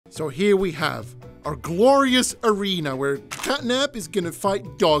So here we have our glorious arena where CATNAP is gonna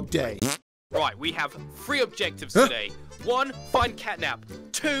fight Dog Day. Right, we have 3 objectives today. 1, find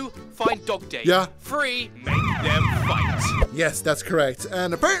CATNAP. 2, find Dog Day. Yeah. 3, make them fight. Yes, that's correct.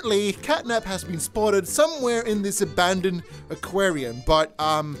 And apparently, CATNAP has been spotted somewhere in this abandoned aquarium. But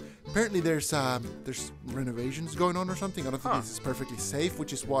apparently there's renovations going on or something. I don't think this is perfectly safe,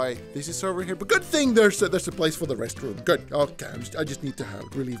 which is why this is over here. But good thing there's a place for the restroom. Good. Okay, I just need to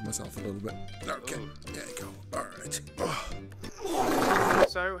relieve myself a little bit. Okay, there you go. All right.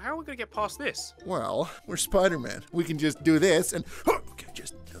 So how are we gonna get past this? Well, we're Spider-Man. We can just do this and okay,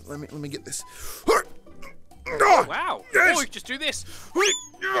 just let me get this. Oh, wow! Yes. Oh, we can just do this.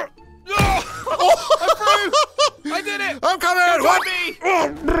 Oh, I'm through! I did it! I'm coming! What? Me!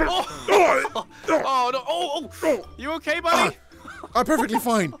 Oh no! Oh! You okay, buddy? I'm perfectly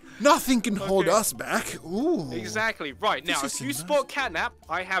fine. Nothing can hold us back. Ooh. Exactly. Right, now, if you spot CATNAP,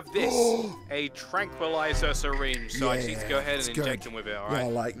 I have this. A tranquilizer syringe. So I just need to go ahead and inject him with it, alright? Yeah,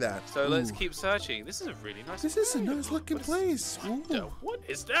 I like that. So let's keep searching. This is a really nice This is a nice looking place. What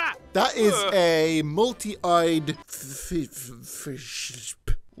is that? That is a multi-eyed fish.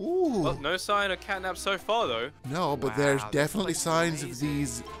 Ooh. Well, no sign of CATNAP so far, though. No, but there's definitely signs of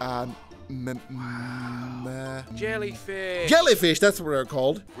these jellyfish. Jellyfish, that's what they're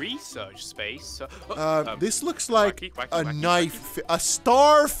called. Research space. This looks like a wacky. knife, a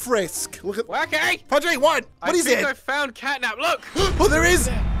star frisk. Look at Wacky! Padre, what? What is it? I think I found CATNAP. Look! Oh, there is.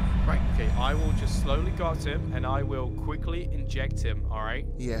 Right, okay, I will just slowly go up to him and I will quickly inject him, alright?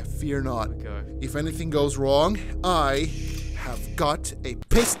 Yeah, fear not. Here we go. If anything goes wrong, I have got a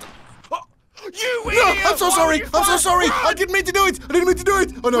pistol. You idiot! No, I'm so sorry. I'm so sorry. I didn't mean to do it.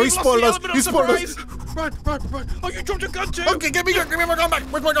 Oh no, he spotted us. He spotted us. Run. Oh, you dropped your gun too. Okay, give me my gun back.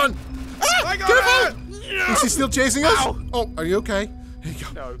 Where's my gun? I got Careful! it. Is he still chasing us? Ow. Oh, are you okay? Here you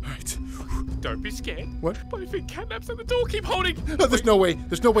go. No. All right. Don't be scared. What? But I think CATNAP's at the door. Keep holding. No, there's no way.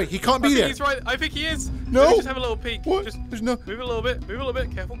 There's no way. He can't be there. He's right. I think he is. No. Let me just have a little peek. What? Just There's no. move a little bit.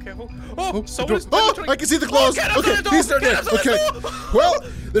 Careful. Oh, The someone's door. Oh, I can see the claws. Okay, he's there. Okay. Well,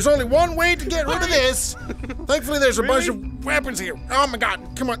 there's only one way to get rid of this. Thankfully, there's a bunch of weapons here. Oh my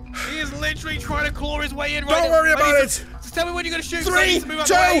God! Come on. He is literally trying to claw his way in right now. Don't worry about it. Just tell me when you're gonna shoot. 3, 2, 1.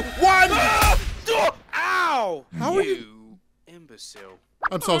 Ow! How are you? Imbecile.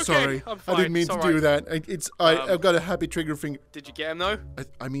 I'm so sorry. I'm I fine. didn't mean to do that. I've got a happy trigger finger. Did you get him though?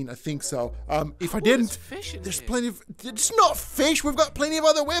 I mean, I think so. If I didn't, there's plenty of. It's not fish. We've got plenty of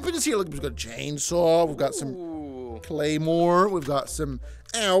other weapons here. Look, we've got a chainsaw. We've got some claymore. We've got some.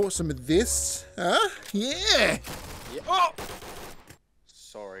 Some of this. Huh? Yeah. Oh.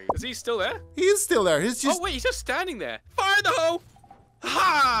 Sorry. Is he still there? He is still there. He's just. Oh wait, he's just standing there. Fire the hoe.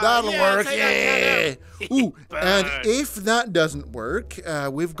 Ha! That'll work. Yeah. Ooh, and if that doesn't work,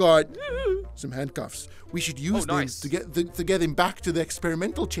 we've got some handcuffs. We should use them to get him back to the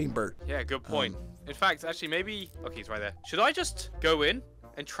experimental chamber. Yeah, good point. In fact, actually, maybe. Okay, he's right there. Should I just go in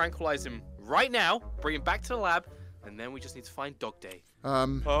and tranquilize him right now, bring him back to the lab, and then we just need to find Dog Day?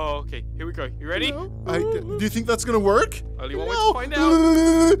 Oh, okay. Here we go. You ready? Do you think that's gonna work? Only one way to find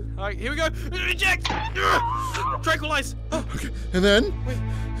out. All right, here we go. Eject. Tranquilize. Okay. And then. Wait.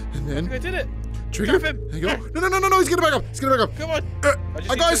 And then. I think I did it. Trigger. Trap him. There you go. No. He's gonna back up. Come on. I just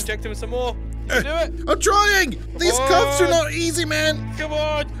need to inject him some more. You do it. I'm trying. These cuffs are not easy, man. Come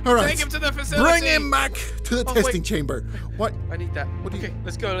on. All right. Take him to the facility. Bring him back to the testing chamber. What? I need that. Okay,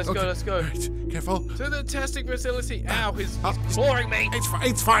 let's go. Let's go. Right. Careful. To the testing facility. Ow, he's clawing me.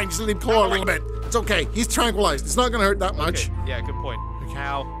 It's fine. Just let him claw a little bit. It's okay. He's tranquilized. It's not gonna hurt that much. Okay. Yeah, good point.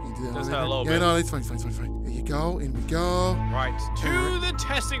 Ow. Does hurt a little bit. Yeah, no, it's fine. There you go. In we go. Right, to the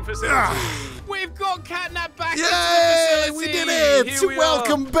testing facility. We've got CATNAP back into the Yay! facility. We did it!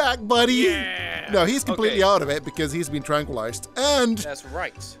 Welcome back, buddy. Yeah. No, he's completely out of it because he's been tranquilized. And that's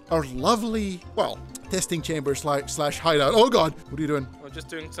right. Our lovely, testing chamber slash hideout. Oh God, what are you doing? We're just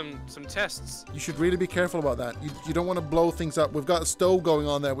doing some tests. You should really be careful about that. You don't want to blow things up. We've got a stove going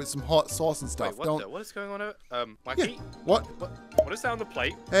on there with some hot sauce and stuff. Wait, what is going on over? Wacky? Yeah. What is that on the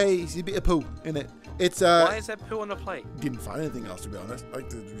plate? Hey, it's a bit of poo in it. It's Why is there poo on the plate? Didn't find anything else, to be honest.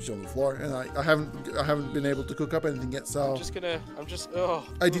 Like it was on the floor, and I haven't been able to cook up anything yet. So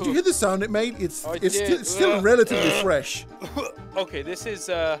Did you hear the sound it made? It's still relatively fresh. Okay, this is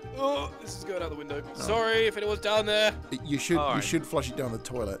going out the window. Sorry if anyone's down there. You should flush it down the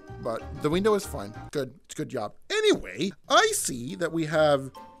toilet, but the window is fine. Good, it's a good job. Anyway, I see that we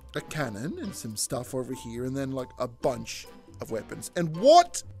have a cannon and some stuff over here, and then like a bunch of weapons. And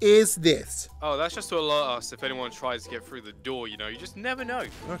what is this? Oh, that's just to alert us if anyone tries to get through the door, you know. You just never know.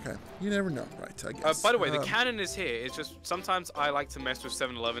 Okay, you never know. Right, I guess. By the way, the cannon is here. It's just sometimes I like to mess with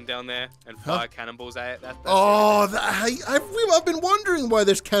 7-Eleven down there and fire cannonballs at it. That's I've been wondering why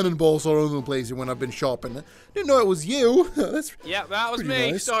there's cannonballs all over the place when I've been shopping. I didn't know it was you. Yeah, that was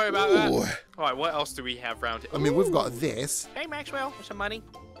me. Nice. Sorry about that. All right, what else do we have around here? I mean, we've got this. Hey, Maxwell, for some money.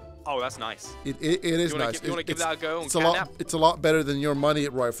 Oh, that's nice. It is nice. You want to give that a go? It's a lot better than your money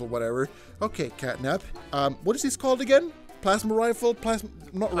rifle, whatever. Okay, CATNAP. What is this called again? Plasma rifle? Plasma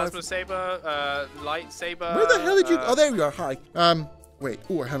saber, lightsaber. Where the hell did you? Oh, there you are. Hi. Wait.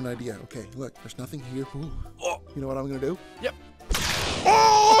 Oh, I have an idea. Okay, look. There's nothing here. Ooh. Oh. You know what I'm gonna do? Yep.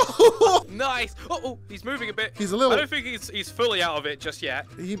 Oh! Nice. Oh, he's moving a bit. He's a little. I don't think he's fully out of it just yet.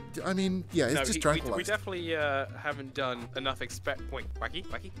 I mean, yeah, it's just tranquilized. We definitely haven't done enough Wait, Wacky.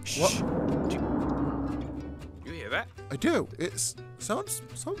 What? You hear that? I do. It sounds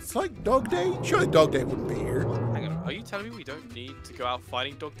like Dog Day. Surely Dog Day wouldn't be here. Hang on. Are you telling me we don't need to go out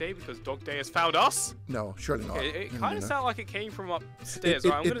fighting Dog Day because Dog Day has found us? No, surely not. It kind of sounded like it came from upstairs.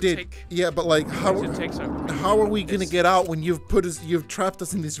 It did. Yeah, but like, how are we gonna get out when you've trapped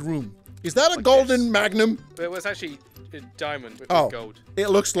us in this room? Is that a golden magnum? It was actually a diamond with gold. It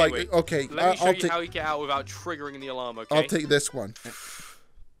looks like anyway, okay. Let me show you how you get out without triggering the alarm. Okay. I'll take this one.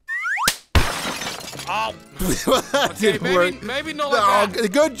 Oh. That didn't work. Maybe not like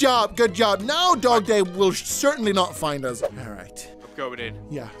that. Good job. Now Dog Day will certainly not find us. All right. I'm going in.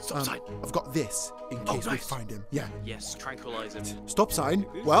 Yeah. Stop sign. I've got this in case we find him. Yeah. Yes, tranquilize him. Stop sign.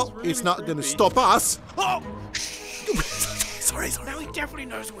 Well, really it's not going to stop us. Oh! Sorry. Now he definitely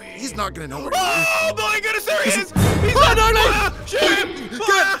knows where he is. He's not going to know where he is. Oh my goodness, there he is! He's no! Shoot him!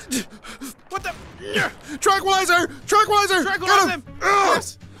 What the? Tranquilizer! Tranquilize him!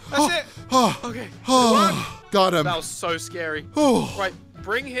 Yes! That's it! Okay. Got him. That was so scary. Oh. Right,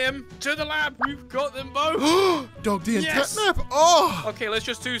 bring him to the lab. We've got them both. Dogday and Yes. CATNAP. Oh. Okay, let's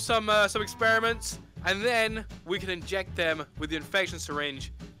just do some experiments, and then we can inject them with the infection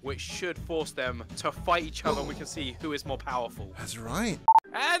syringe, which should force them to fight each other, and we can see who is more powerful. That's right.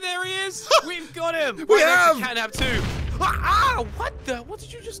 And there he is! We've got him! We have! CATNAP too! Ah! What the? What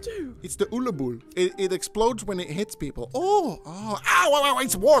did you just do? It's the ulabul. It explodes when it hits people. Oh! Ow!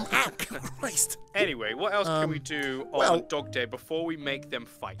 It's warm! Ow! Christ! Anyway, what else can we do on Dog Day before we make them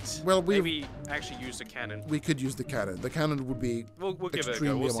fight? Well, maybe actually use the cannon. We could use the cannon. The cannon would be We'll give it a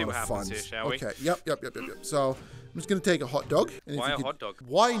go. We'll see what happens here, shall we? Okay. Yep. So I'm just gonna take a hot dog. Why a hot dog?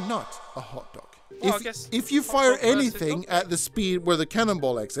 Why not a hot dog? Well, I guess if you fire anything at the speed where the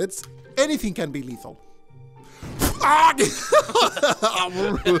cannonball exits, anything can be lethal. I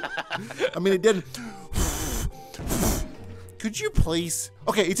mean, it didn't. Could you please?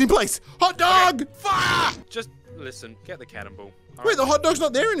 Okay, it's in place. Hot dog! Okay. Fire! Just listen. Get the cannonball. Wait, the hot dog's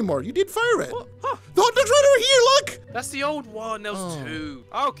not there anymore. You did fire it. Huh. The hot dog's right over here, look! That's the old one. There was two.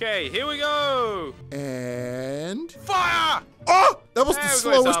 Okay, here we go. And... Fire! Oh! That was the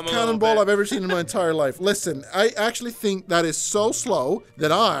slowest cannonball I've ever seen in my entire life. Listen, I actually think that is so slow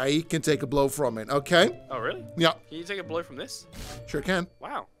that I can take a blow from it, okay? Oh, really? Yeah. Can you take a blow from this? Sure can.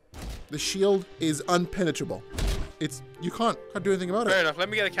 Wow. The shield is unpenetrable. You can't do anything about it. Fair enough. Let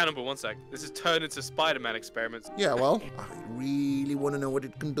me get a cannonball. One sec. This is turned into Spider-Man experiments. Yeah, well, I really want to know what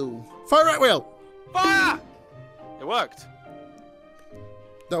it can do. Fire right wheel! Fire! It worked.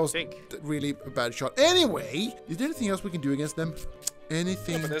 That was really a bad shot. Anyway, is there anything else we can do against them?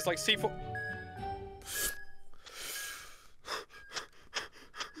 Anything? Yeah, but there's like C4.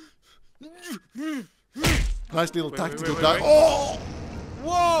 Nice little tactical dive. Oh!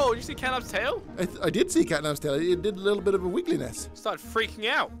 Whoa! Did you see CATNAP's tail? I did see CATNAP's tail. It did a little bit of a wiggliness. Started freaking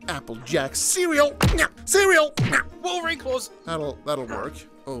out. Applejack cereal. Cereal. Wolverine claws. That'll work.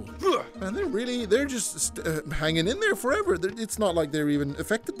 Oh, man, they're just hanging in there forever. It's not like they're even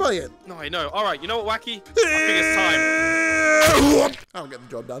affected by it. No, I know. All right, you know what, Wacky? I think it's time. I'll get the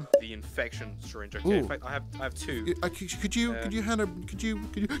job done. The infection syringe. Okay, in fact, I have two. Could you hand her? Could you?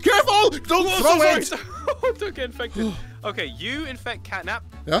 Careful! Don't throw it! Don't get infected. Okay, you infect CATNAP,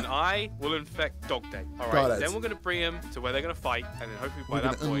 and I will infect Dogday. All right. Then we're gonna bring them to where they're gonna fight, and then hopefully by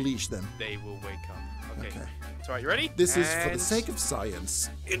that point, unleash them. They will wake up. Okay. That's all right. You ready? This is for the sake of science.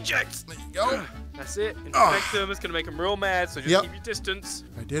 Inject. There you go. That's it. Infect them. It's gonna make them real mad. So just keep your distance.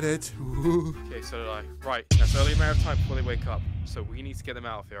 I did it. Okay, so did I. Right. That's only a matter of time before they wake up. So we need to get them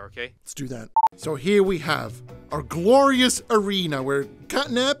out of here. Okay. Let's do that. So here we have our glorious arena where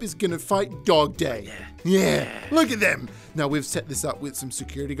CATNAP is gonna fight Dogday. Yeah, look at them. Now we've set this up with some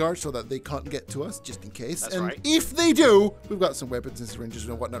security guards so that they can't get to us, just in case. That's and right. if they do, we've got some weapons and syringes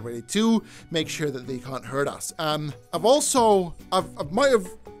and whatnot ready to make sure that they can't hurt us. I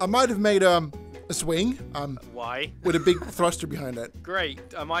might have made a swing. Why? With a big thruster behind it. Great.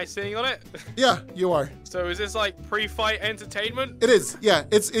 Am I sitting on it? Yeah, you are. So is this like pre-fight entertainment? It is. Yeah,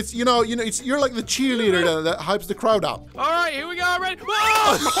 it's you're like the cheerleader that hypes the crowd up. All right, here we go. Ready?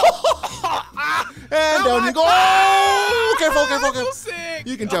 Oh! And down you go. Oh, careful. Sick.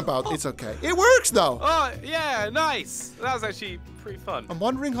 You can jump out. It's okay. It works though. Oh, yeah, nice. That was actually pretty fun. I'm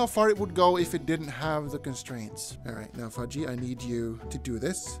wondering how far it would go if it didn't have the constraints. All right, now Fudgy, I need you to do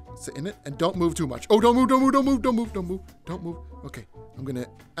this. Sit in it and don't move too much. Oh, don't move. Okay, I'm gonna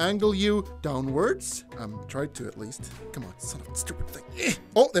angle you downwards. Try to at least. Come on, son of a stupid thing.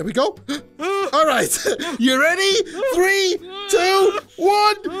 Oh, there we go. All right, you ready? 3, 2,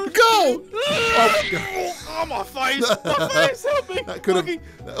 1, go! Oh, my face! My face, help me! That could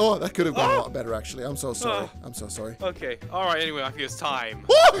have gone a lot better, actually. I'm so sorry. I'm so sorry. Okay, all right. Anyway, I think it's time.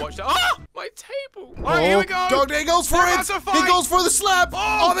 Woo! Watch that. Oh, my table! All right, here we go. Dogday goes for it. He goes for the slap.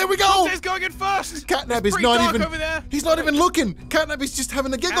 Oh, there we go. Dogday's going in first. CATNAP is pretty not dark even. over there. He's not even looking. CATNAP is just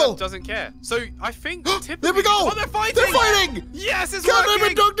having a giggle. CATNAP doesn't care. So I think typically. There we go. Oh, they're fighting. They're fighting. Yes, it's CATNAP working.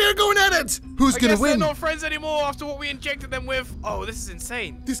 and Dogday are going at it. Who's I gonna guess win? They're not friends anymore after what we injected them with. Oh, this is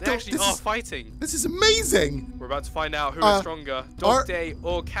insane. They actually are fighting. This is amazing. We're about to find out who is stronger, Dogday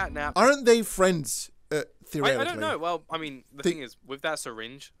or CATNAP. Aren't they friends? Theoretically. I don't know. Well, I mean, the thing is, with that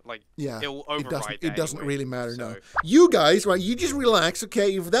syringe, like, it'll override it doesn't anyway, really matter, so. no. You guys, right, you just relax,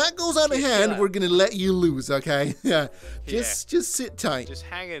 okay? If that goes out of hand, we're going to let you lose, okay? Yeah. Just sit tight. Just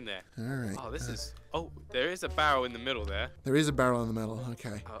hang in there. All right. Oh, this is... Oh, there is a barrel in the middle there. There is a barrel in the middle,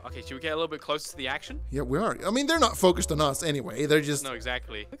 okay. Okay, should we get a little bit closer to the action? Yeah, we are. I mean, they're not focused on us anyway. They're just... No,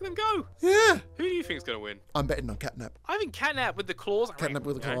 exactly. Look at them go. Yeah. Who do you think is going to win? I'm betting on CATNAP. I think CATNAP with the claws. CATNAP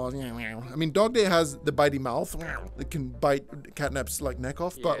with the claws. Yeah. I mean, Dogday has the bitey mouth. It can bite CATNAP's like neck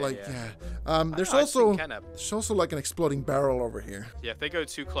off, but like, there's also like an exploding barrel over here. Yeah, if they go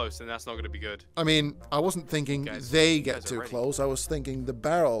too close, then that's not going to be good. I mean, I wasn't thinking they get too close. I was thinking the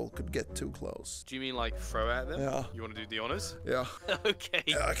barrel could get too close. Do you mean like throw at them? Yeah. You want to do the honors? Yeah. Okay.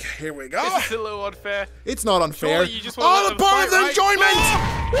 Okay, here we go. This is a little unfair. It's not unfair. You just want the part of the enjoyment!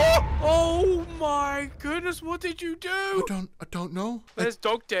 Oh my goodness, what did you do? I don't know. There's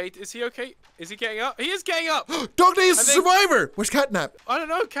Dogday. Is he okay? Is he getting up? He is getting up! Dogday is a survivor! Where's CATNAP? I don't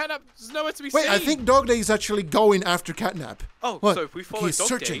know. CATNAP is nowhere to be seen. Wait, I think Dogday is actually going after CATNAP. Oh, what? So if we follow Dogday,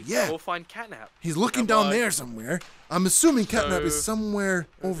 searching, we'll find CATNAP. He's looking down there somewhere. I'm assuming CATNAP is somewhere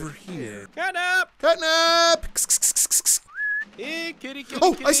over here. CATNAP! CATNAP! Here, kitty.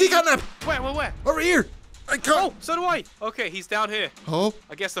 Oh, I see CATNAP! Where? Over here! I can't. Oh, so do I. Okay, he's down here. Oh?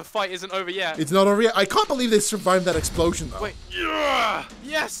 I guess the fight isn't over yet. It's not over yet. I can't believe they survived that explosion, though. Wait. Yeah!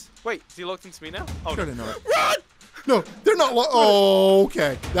 Yes! Wait, is he locked into me now? Oh, sure, no. Run! No, they're not locked. Oh,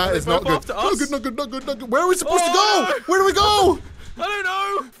 okay. That is not good. After us? Not good. Where are we supposed to go? Where do we go? I don't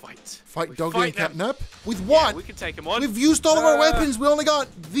know. Fight Dogday and CATNAP? With what? Yeah, we can take him on. We've used all of our weapons. We only got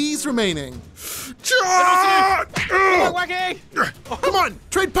these remaining. Come on, Wacky! Come on,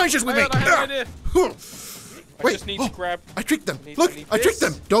 trade punches with me. Wait, just need to grab. I tricked them. Look, I tricked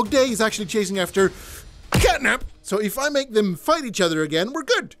them. Dogday is actually chasing after CATNAP. So if I make them fight each other again, we're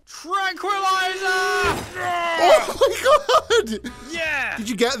good. Tranquilizer! Oh my god! Yeah! Did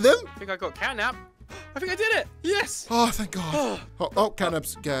you get them? I think I got CATNAP. I think I did it. Yes. Oh, thank God.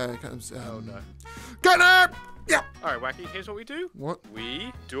 CATNAP's. Oh no. CATNAP! Yeah. All right, Wacky. Here's what we do. What?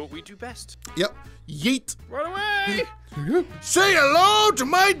 We do what we do best. Yep. Yeet. Run away! Say hello to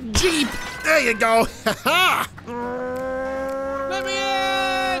my Jeep. There you go. Let me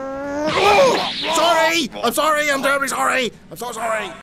in! Oh, sorry. I'm sorry. I'm terribly sorry. I'm so sorry.